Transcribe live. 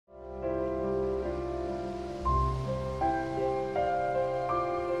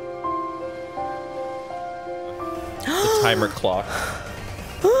timer clock.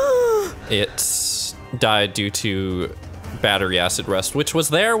 It died due to battery acid rust, which was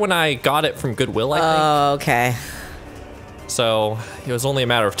there when I got it from Goodwill, I think. Oh, okay. So it was only a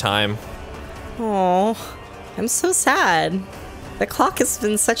matter of time. Oh, I'm so sad. The clock has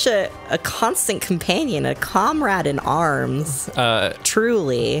been such a constant companion, a comrade in arms.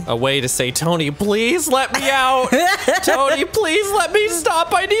 Truly. A way to say, Tony, please let me out. Tony, please let me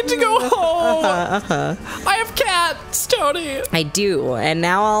stop. I need to go home. I have cats, Tony. I do, and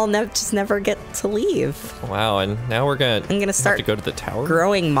now I'll just never get to leave. Wow, and now I'm gonna start have to go to the tower.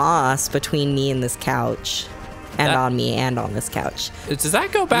 Growing moss between me and this couch. And on me and on this couch. Does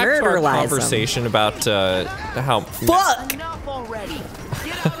that go back to our conversation about how... Fuck!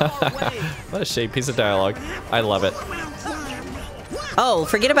 What a shitty piece of dialogue. I love it. Oh,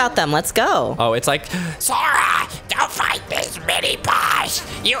 forget about them. Let's go. Oh, it's like, Sora, don't fight this mini boss.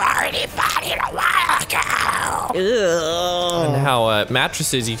 You already fought it a while ago. Ugh. And how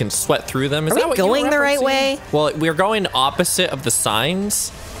mattresses, you can sweat through them. Is Are that we what you were going the right referencing? way? Well, we're going opposite of the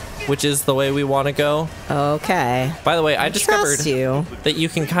signs, which is the way we want to go. Okay. By the way, I discovered you. that you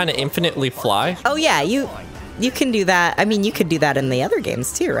can kind of infinitely fly. Oh yeah, you can do that. I mean, you could do that in the other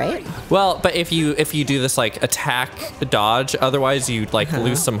games too, right? Well, but if you do this like attack dodge, otherwise you'd like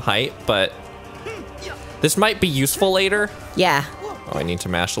lose some height. But this might be useful later. Yeah. Oh, I need to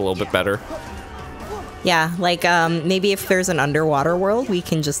mash a little bit better. Yeah, like maybe if there's an underwater world, we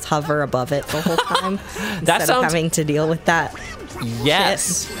can just hover above it the whole time instead of having to deal with that.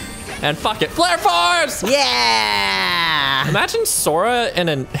 Yes. Shit. And fuck it, Flare Force! Yeah! Imagine Sora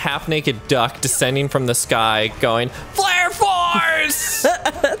and a half-naked duck descending from the sky going, Flare Force!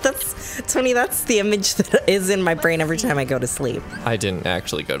 Tony, that's the image that is in my brain every time I go to sleep. I didn't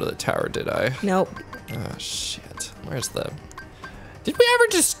actually go to the tower, did I? Nope. Oh, shit. Where's the... Did we ever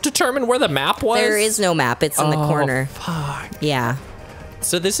just determine where the map was? There is no map. It's in the corner. Fuck. Yeah.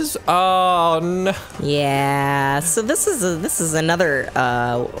 So this is... Oh, no. Yeah. So this is another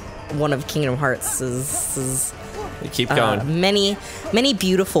one of Kingdom Hearts' keep going. Many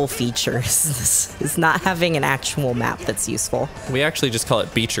beautiful features. This is not having an actual map that's useful. We actually just call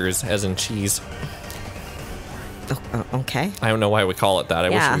it Beechers, as in cheese. Oh, okay. I don't know why we call it that. I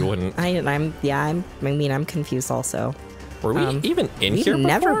wish we wouldn't. I'm confused also. Were we even in here before? We've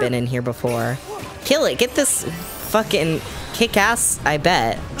never been in here before. Kill it. Get this fucking kick-ass, I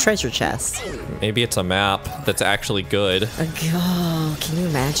bet, treasure chest. Maybe it's a map that's actually good. Oh, can you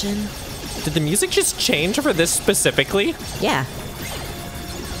imagine? Did the music just change for this specifically? Yeah.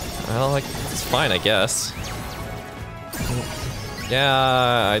 Well, like, it's fine, I guess.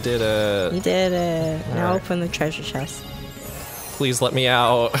 Yeah, I did it. You did it. All now right. open the treasure chest. Please let me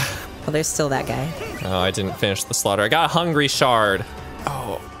out. Oh, there's still that guy. Oh, I didn't finish the slaughter. I got a hungry shard.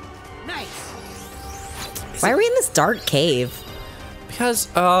 Oh. Why are we in this dark cave? Because,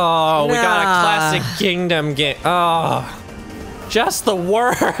 we got a classic Kingdom game. Oh. Just the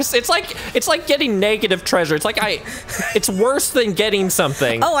worst. It's like getting negative treasure. It's worse than getting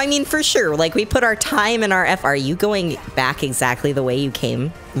something. Oh, I mean, for sure. Like, we put our time and our effort. Are you going back exactly the way you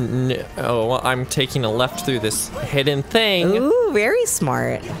came? No, well, I'm taking a left through this hidden thing. Ooh, very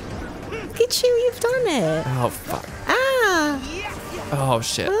smart. Look at you, you've done it. Oh, fuck. Ah. Oh,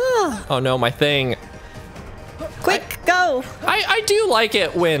 shit. Oh, Oh, no, my thing. Quick, go. I do like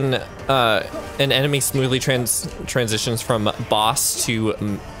it when an enemy smoothly transitions from boss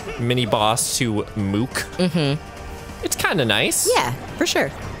to mini boss to mook. Mm-hmm. It's kind of nice. Yeah, for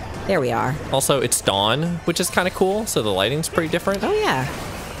sure. There we are. Also, it's dawn, which is kind of cool, so the lighting's pretty different. Oh, yeah.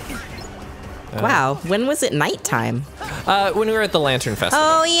 Wow, when was it nighttime? When we were at the Lantern Festival.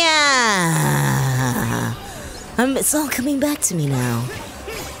 Oh, yeah. It's all coming back to me now.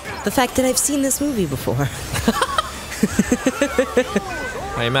 The fact that I've seen this movie before.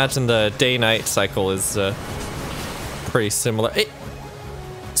 I imagine the day-night cycle is pretty similar.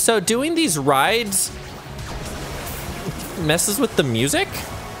 So doing these rides messes with the music?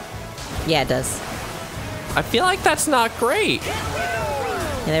 Yeah, it does. I feel like that's not great.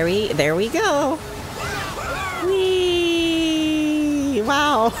 There we go. Whee!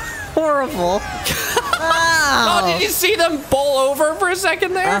 Wow, horrible. Wow. Oh, did you see them bowl over for a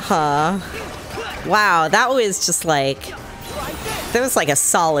second there? Uh-huh. Wow, that was just like, there was like a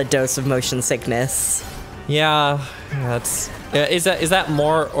solid dose of motion sickness. Yeah, is that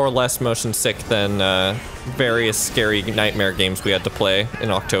more or less motion sick than various scary nightmare games we had to play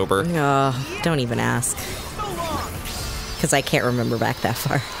in October? Oh, don't even ask. Because I can't remember back that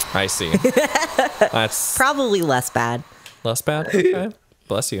far. I see. That's probably less bad. Less bad? Okay.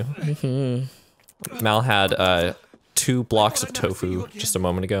 Bless you. Mm-hmm. Mal had 2 blocks of tofu just a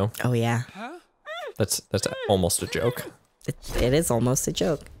moment ago. Oh, yeah. That's almost a joke. It is almost a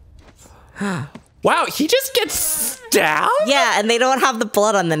joke. Wow, he just gets stabbed? Yeah, and they don't have the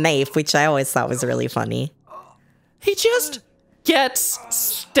blood on the knife, which I always thought was really funny. He just gets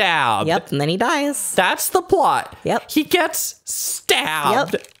stabbed. Yep, and then he dies. That's the plot. Yep. He gets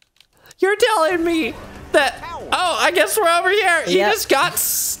stabbed. Yep. You're telling me that, oh, I guess we're over here. He Yep. just got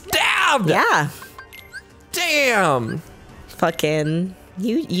stabbed. Yeah. Damn. Fucking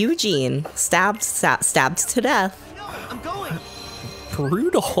Eugene stabbed to death.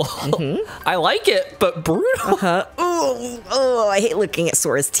 Brutal. I like it, but brutal. Oh, I hate looking at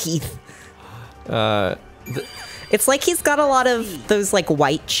Sora's teeth. It's like he's got a lot of those like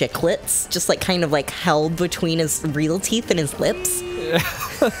white chiclets, just like kind of like held between his real teeth and his lips.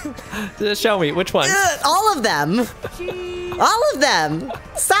 Show me, which one? All of them. All of them.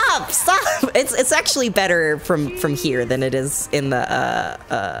 Stop. It's actually better from here than it is in the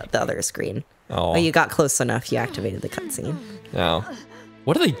other screen. Oh, you got close enough. You activated the cutscene. no.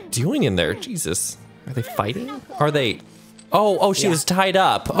 What are they doing in there? Jesus. Are they fighting? Are they? Oh, she was tied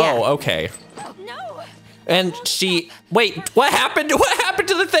up. Yeah. Oh, okay. And she, wait, what happened? What happened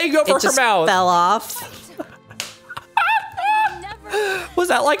to the thing over It just her mouth? fell off. Was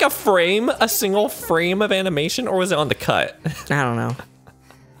that like a single frame of animation, or was it on the cut? I don't know.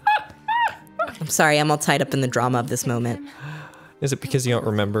 I'm sorry, I'm all tied up in the drama of this moment. Is it because you don't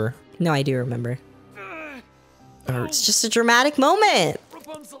remember? No, I do remember. It's just a dramatic moment.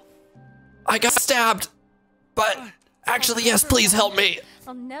 I got stabbed, but actually, yes, please help me.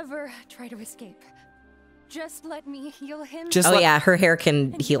 I'll never try to escape. Just let me heal him. Oh yeah, her hair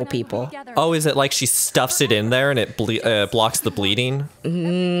can heal people. Oh, is it like she stuffs it in there and it blocks the bleeding? I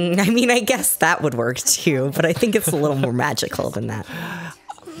mean, I guess that would work too, but I think it's a little more magical than that.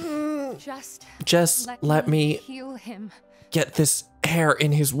 Just let me heal him. get this hair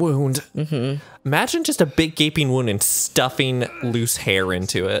in his wound. Imagine just a big gaping wound and stuffing loose hair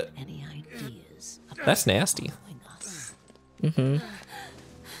into it. That's nasty.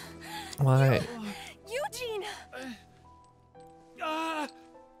 Why? Eugene!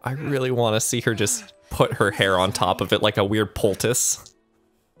 I really want to see her just put her hair on top of it like a weird poultice.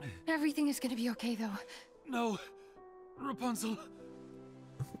 Everything is gonna be okay, though. No, Rapunzel.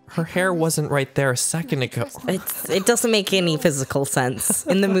 Her hair wasn't right there a second ago. It doesn't make any physical sense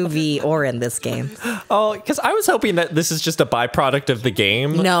in the movie or in this game. Oh, because I was hoping that this is just a byproduct of the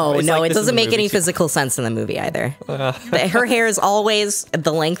game. No, It's no, like it this in doesn't the make movie any too. physical sense in the movie either. Her hair is always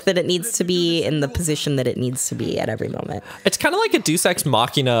the length that it needs to be in the position that it needs to be at every moment. It's kind of like a Deus Ex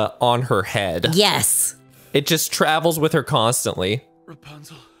Machina on her head. Yes. It just travels with her constantly.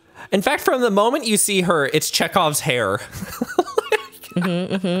 Rapunzel. In fact, from the moment you see her, it's Chekhov's hair.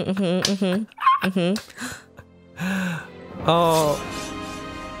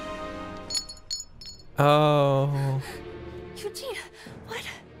 Oh. Eugene, what?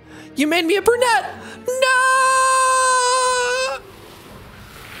 You made me a brunette! No!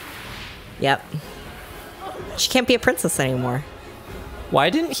 Yep. She can't be a princess anymore. Why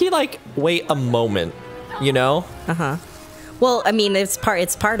didn't he, like, wait a moment, you know? Well, I mean, it's part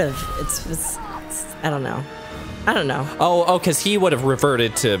of it's I don't know. Oh, because he would have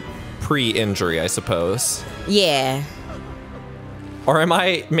reverted to pre-injury, I suppose. Yeah. Or am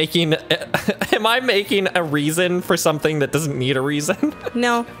I making a reason for something that doesn't need a reason?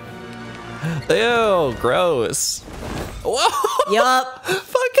 No. Ew, gross. Whoa! Yup.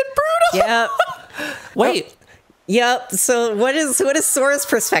 Fucking brutal. Yep. Wait. Yep. So what is Sora's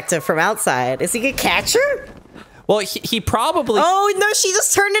perspective from outside? Is he gonna catch her? Well, he probably. Oh no, she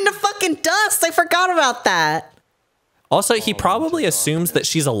just turned into fucking dust. I forgot about that. Also, he probably assumes that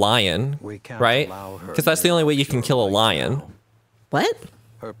she's a lion, right? Because that's the only way you can kill a lion. What?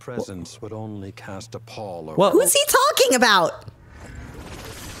 Her presence would only cast a pall over. Well, Who's he talking about?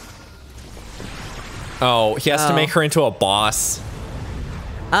 oh, he has to make her into a boss.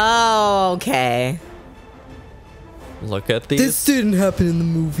 Oh, okay. Look at these. didn't happen in the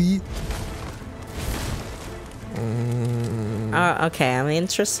movie. Okay, I'm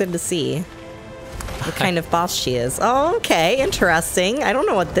interested to see what kind of boss she is. Oh, okay, interesting. I don't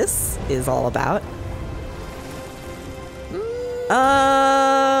know what this is all about.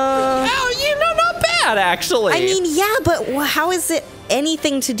 Oh, you know, not bad actually. I mean, yeah, but how is it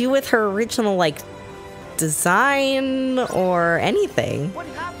anything to do with her original, like, design or anything?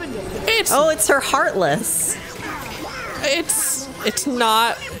 it's Oh, it's her Heartless. it's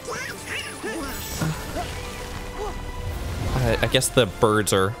not. I guess the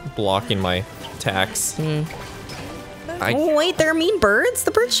birds are blocking my attacks. Oh, wait, they're mean birds?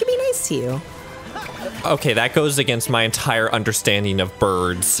 The birds should be nice to you. Okay, that goes against my entire understanding of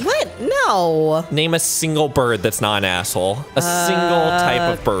birds. What? No. Name a single bird that's not an asshole. A single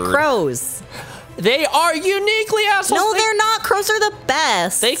type of bird. Crows. They are uniquely assholes. No, they're not. Crows are the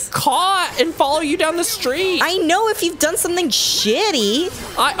best. They caw and follow you down the street. I know if you've done something shitty.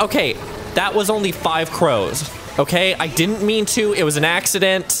 Okay, that was only 5 crows. Okay, I didn't mean to. It was an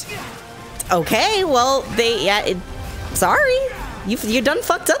accident. Okay, well, sorry. You done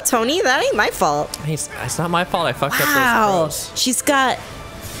fucked up, Tony. That ain't my fault. Hey, it's not my fault. I fucked up Wow. those crows. She's got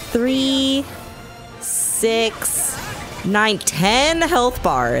 3, 6, 9, 10 health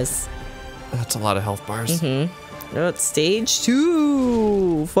bars. That's a lot of health bars. It's stage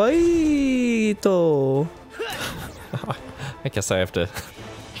 2. Fight. I guess I have to...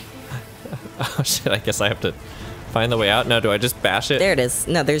 Oh shit, I guess I have to find the way out. No, do I just bash it? There it is.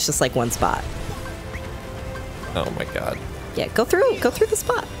 No, there's just like one spot. Oh my god. Yeah, go through the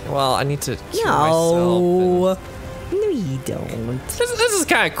spot. Well, I need to cure myself. No, you don't. This is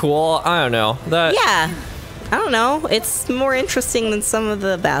kind of cool. I don't know. Yeah. I don't know. It's more interesting than some of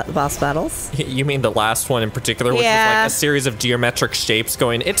the boss battles. You mean the last one in particular, which was like a series of geometric shapes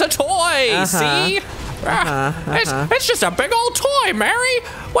going, it's a toy, see? It's just a big old toy, Mary.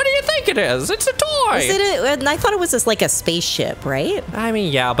 What do you think it is? It's a toy. I thought it was just like a spaceship, right? I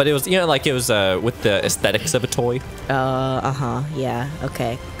mean, yeah, but it was, like it was with the aesthetics of a toy. Yeah,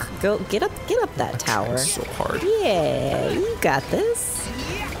 okay. Go, get up that tower. It's so hard. Yeah, you got this.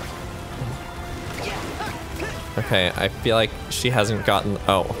 Okay, I feel like she hasn't gotten...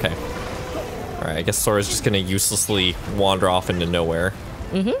 Oh, okay. Alright, I guess Sora's just gonna uselessly wander off into nowhere.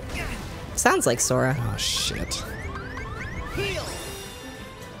 Sounds like Sora. Oh, shit.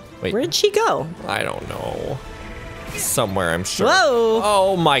 Wait. Where'd she go? I don't know. Somewhere, I'm sure. Whoa!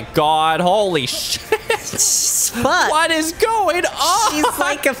 Oh my god, holy shit! Fuck. What is going on? She's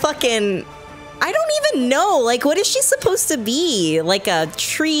like a fucking... I don't even know. Like, what is she supposed to be? Like a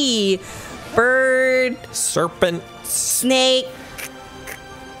tree, bird, Serpent. snake,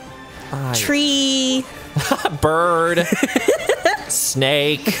 tree, Bird.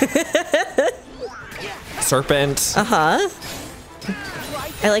 Snake. Serpent. I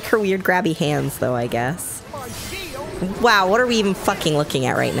like her weird grabby hands, though, I guess. Wow, what are we even fucking looking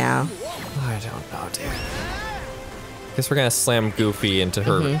at right now? I don't know, dude. Guess we're gonna slam Goofy into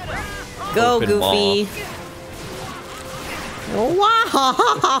her. Go, open Goofy.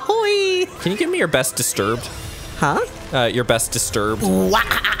 Wow. Can you give me your best disturbed? Huh? Your best disturbed.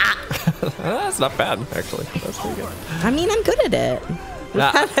 That's not bad, actually. That's pretty good. I mean, I'm good at it.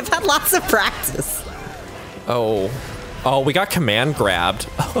 I've had lots of practice. Oh, we got command grabbed.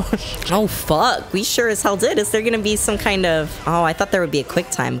 Oh, fuck. We sure as hell did. Is there going to be some kind of... Oh, I thought there would be a quick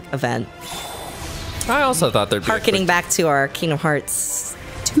time event. I also thought there'd be Harkening back to our Kingdom Hearts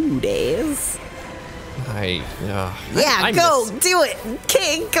 2 days. I go. miss- Do it.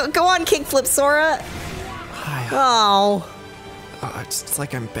 King. Go on, King Flip Sora. Oh. It's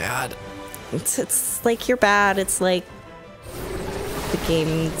like I'm bad. It's like you're bad. It's like the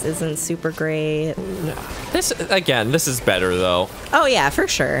game isn't super great. This is better though. Oh, yeah, for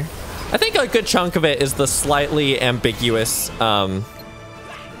sure. I think a good chunk of it is the slightly ambiguous, like,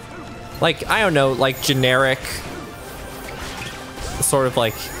 I don't know, like generic, sort of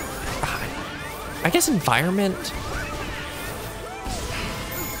like, I guess environment.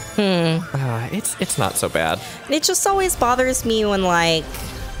 It's not so bad. It just always bothers me when, like,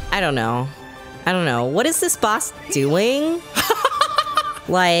 I don't know. What is this boss doing?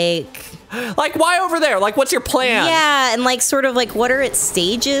 Like, why over there? Like, what's your plan? yeah, and like, sort of like, what are its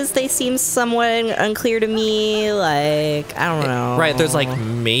stages? They seem somewhat unclear to me. Like, I don't know. Right, there's like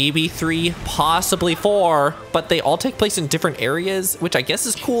maybe 3, possibly 4, but they all take place in different areas, which I guess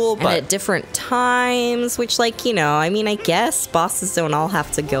is cool, And but at different times, which, like, you know, I mean, I guess bosses don't all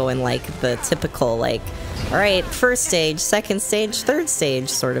have to go in like the typical, like, all right, first stage, second stage, third stage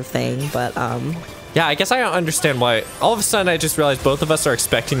sort of thing. But yeah, I guess I don't understand why. All of a sudden, I just realized both of us are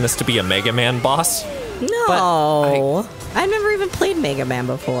expecting this to be a Mega Man boss. no, I've never even played Mega Man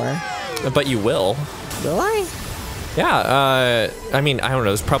before. But you will. Will I? Yeah, I mean, I don't know.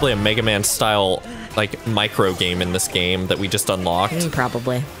 There's probably a Mega Man style, like, micro game in this game that we just unlocked.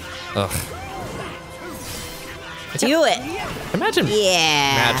 Probably. Ugh. Do it. Imagine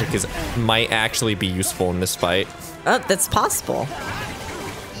Yeah. magic might actually be useful in this fight. That's possible.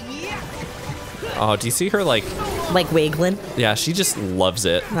 Oh, do you see her, like, wiggling. yeah, she just loves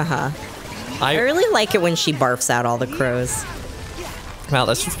it. I really like it when she barfs out all the crows. Well,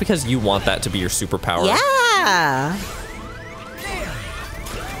 that's just because you want that to be your superpower. Yeah.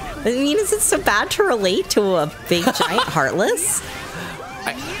 I mean, is it so bad to relate to a big giant Heartless?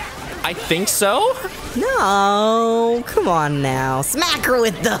 I think so. No, come on now. Smack her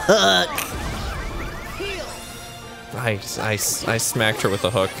with the hook. I smacked her with the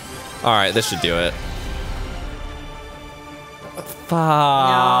hook. All right, this should do it.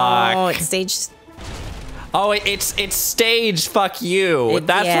 Fuck. No, it's staged. Oh, it's staged. Fuck you.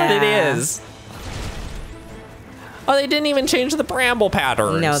 That's what it is. Oh, they didn't even change the bramble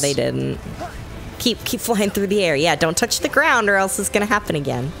patterns. No, they didn't. Keep flying through the air. Yeah, don't touch the ground or else it's gonna happen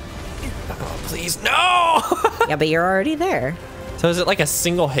again. Oh, please, no! Yeah, but you're already there. So is it like a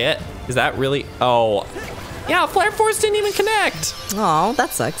single hit? Is that really? Oh. Yeah, Flare Force didn't even connect. Oh, that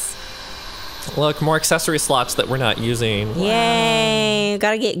sucks. Look, more accessory slots that we're not using. Yay!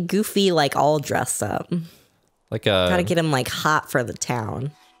 Gotta get Goofy like all dressed up. Like a. Gotta get him like hot for the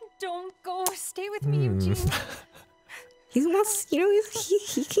town. Don't go. Stay with me, Eugene. He wants, you know,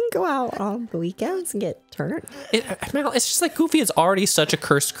 he can go out on the weekends and get turned. Mal, it's just like Goofy is already such a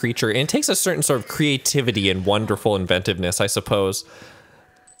cursed creature, and it takes a certain sort of creativity and wonderful inventiveness, I suppose,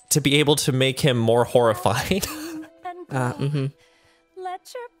 to be able to make him more horrifying. And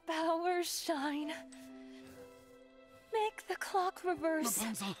let your power shine. Make the clock reverse.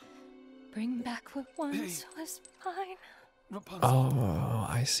 Rapunzel. Bring back what once was mine. Rapunzel. Oh,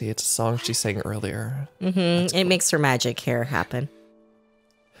 I see. It's a song she sang earlier. It makes her magic hair happen.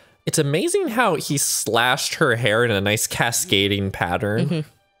 It's amazing how he slashed her hair in a nice cascading pattern.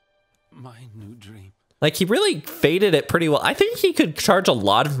 My new dream. Like, he really faded it pretty well. I think he could charge a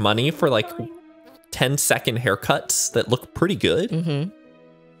lot of money for like 10-second haircuts that look pretty good.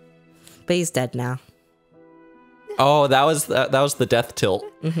 But he's dead now. Oh, that was the death tilt.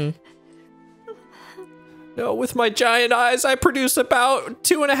 No, with my giant eyes, I produce about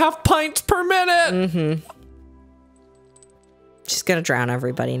 2.5 pints per minute. She's gonna drown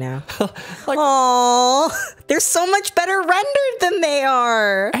everybody now. Oh, they're so much better rendered than they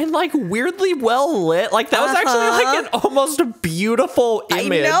are. And like weirdly well lit. Like that was actually like an almost beautiful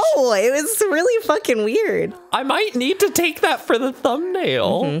image. I know, it was really fucking weird. I might need to take that for the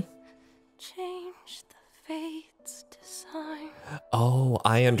thumbnail. Change the fate's design. Oh,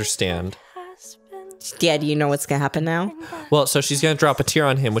 I understand. Has been Yeah, do you know what's gonna happen now? Well, so she's gonna drop a tear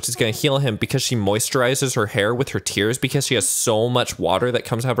on him, which is gonna heal him because she moisturizes her hair with her tears because she has so much water that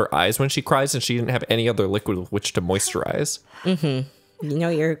comes out of her eyes when she cries, and she didn't have any other liquid with which to moisturize. You know,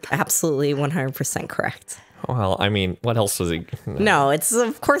 you're absolutely 100% correct. Well, I mean, what else was he? No,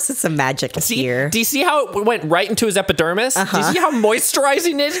 of course it's a magic tear. Do you see how it went right into his epidermis? Do you see how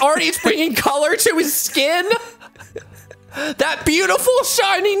moisturizing it is? Already it's bringing color to his skin. That beautiful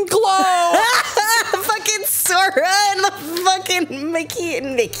shining glow. Fucking Sora and the fucking Mickey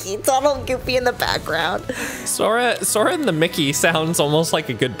and Mickey, Donald Goofy in the background. Sora and the Mickey sounds almost like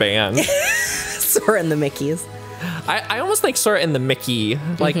a good band. Sora and the Mickeys. I almost like Sora and the Mickey.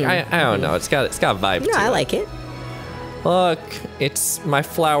 Like I don't know. It's got a vibe. No, to I it. like it. Look, it's my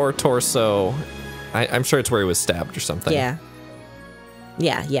flower torso. I'm sure it's where he was stabbed or something. Yeah.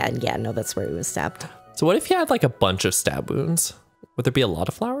 No, that's where he was stabbed. So what if you had like a bunch of stab wounds? Would there be a lot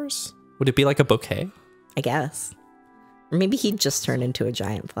of flowers? Would it be like a bouquet? I guess. Or maybe he'd just turn into a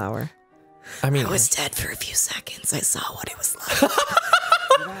giant flower. I mean, I was dead for a few seconds. I saw what it was like.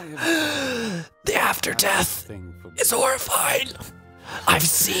 The afterdeath is horrifying. I've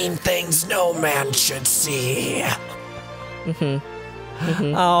seen things no man should see.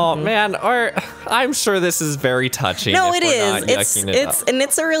 oh man, or I'm sure this is very touching. No, if it we're not is. yucking it up. And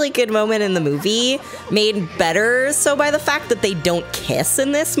it's a really good moment in the movie, made better so by the fact that they don't kiss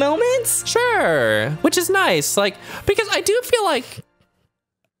in this moment. Sure, which is nice. Like, because I do feel like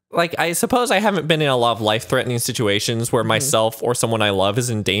I suppose I haven't been in a lot of life-threatening situations where myself or someone I love is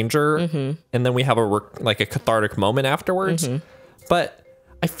in danger, and then we have a cathartic moment afterwards. But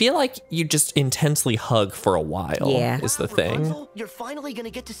I feel like you just intensely hug for a while. Yeah. Is the thing. Rapunzel, you're finally gonna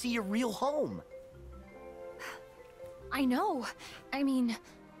get to see your real home. I know. I mean,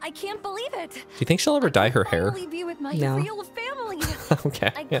 I can't believe it. Do you think she'll ever dye her hair? Finally be with my No. real family.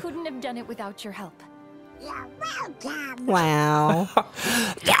 Okay. I yeah. couldn't have done it without your help. Wow.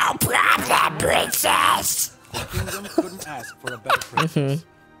 No problem, princess. The kingdom couldn't ask for a better princess.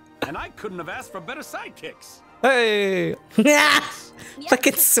 And I couldn't have asked for better sidekicks. Hey,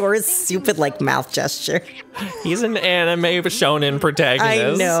 Fucking Sora's stupid like mouth gesture. he's an anime shonen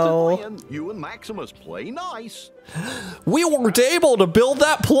protagonist. I know. Ryan, you and Maximus play nice. We weren't able to build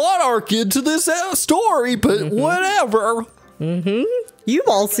that plot arc into this story, but whatever. You've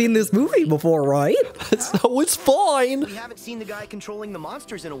all seen this movie before, right? So it's fine. We haven't seen the guy controlling the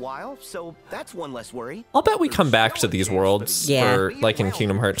monsters in a while, so that's one less worry. I'll bet we come back to these worlds, Yeah. or like in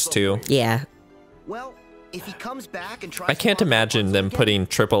Kingdom Hearts 2. Yeah. Well, If he comes back and tries I can't imagine them putting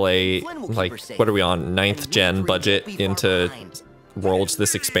AAA, like, what are we on, 9th gen budget into worlds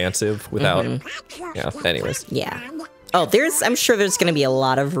this expansive without, yeah, anyways. Yeah. Oh, I'm sure there's going to be a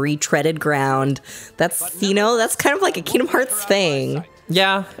lot of retreaded ground. That's, you know, that's kind of like a Kingdom Hearts thing.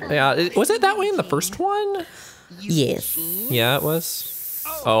 Yeah, yeah. Was it that way in the first one? Yes. Yeah, it was.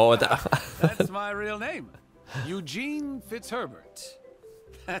 Oh, that's my real name. Eugene Fitzherbert.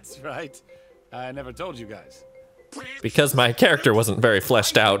 That's right. I never told you guys. because my character wasn't very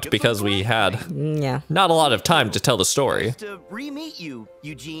fleshed out because we had not a lot of time to tell the story. Nice to re-meet you,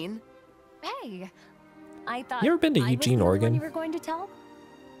 Eugene. Hey, I thought You ever been to Eugene, Oregon? You were going to tell?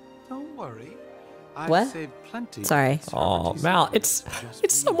 Don't worry. What? Saved plenty. Sorry. Oh, Mal, it's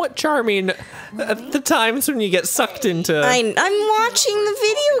somewhat charming at the times when you get sucked into. I'm watching the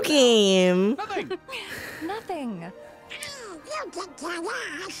video game. Nothing.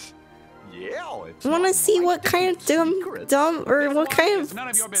 Yeah, I want to see what kind of dumb or what kind of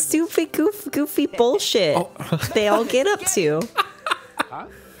stupid, goofy bullshit they all get up to.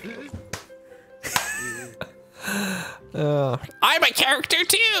 I'm a character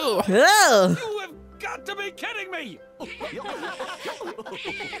too. Oh. You have got to be kidding me! All Can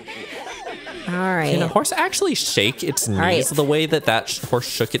a right. horse actually shake its knees right. the way that horse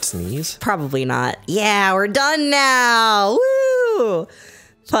shook its knees? Probably not. Yeah, we're done now. Woo!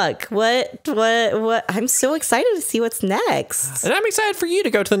 Fuck. What? I'm so excited to see what's next. And I'm excited for you to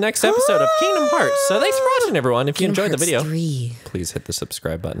go to the next episode of Kingdom Hearts. So thanks for watching, everyone. If you enjoyed the video, 3. please hit the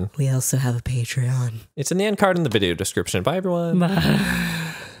subscribe button. We also have a Patreon. It's in the end card in the video description. Bye, everyone. Bye.